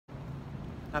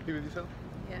Happy with yourself?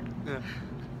 Yeah. Yeah.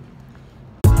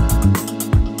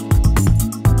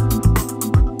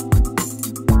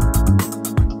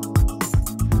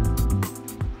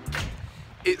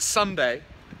 It's Sunday.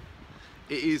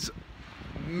 It is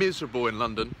miserable in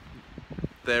London.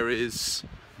 There is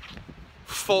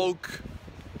fog,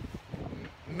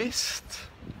 mist,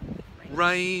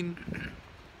 rain.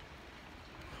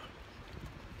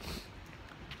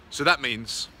 So that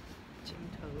means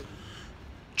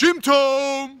Gym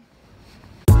Tome!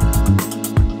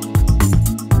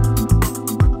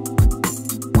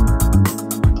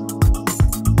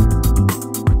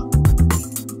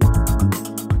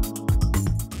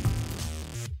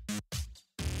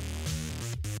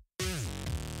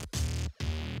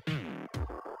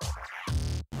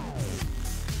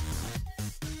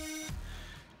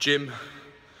 Gym.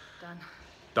 Done.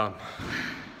 Done.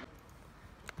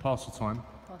 Parcel time.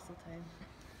 Parcel time.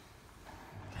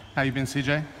 How you been,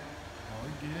 CJ? Oh,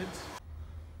 good.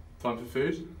 Time for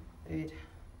food? Food.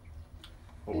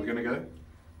 What are we gonna go?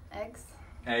 Eggs.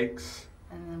 Eggs.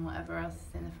 And then whatever else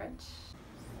is in the fridge.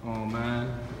 Oh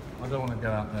man, I don't want to go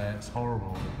out there, it's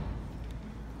horrible.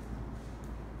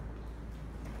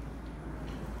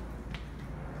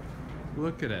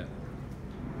 Look at it.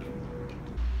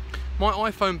 My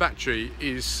iPhone battery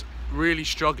is really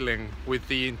struggling with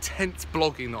the intense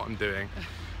blogging that I'm doing,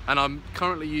 and I'm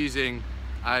currently using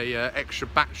a extra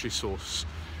battery source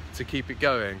to keep it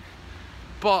going.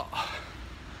 But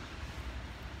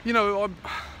you know,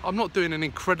 I'm not doing an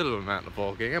incredible amount of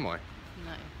vlogging, am I?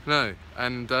 No. No,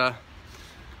 and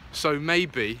so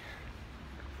maybe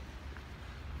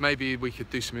we could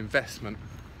do some investment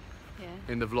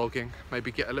in the vlogging.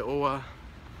 Maybe get a little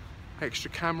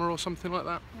extra camera or something like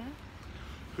that. Yeah.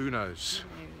 Who knows?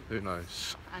 Who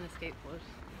knows? And a skateboard.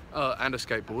 And a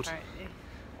skateboard. Apparently.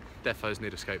 Defos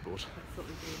need a skateboard. That's what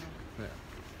we do now. Yeah.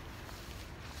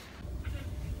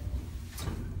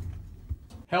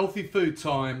 Healthy food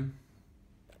time.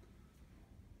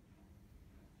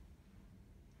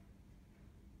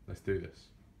 Let's do this.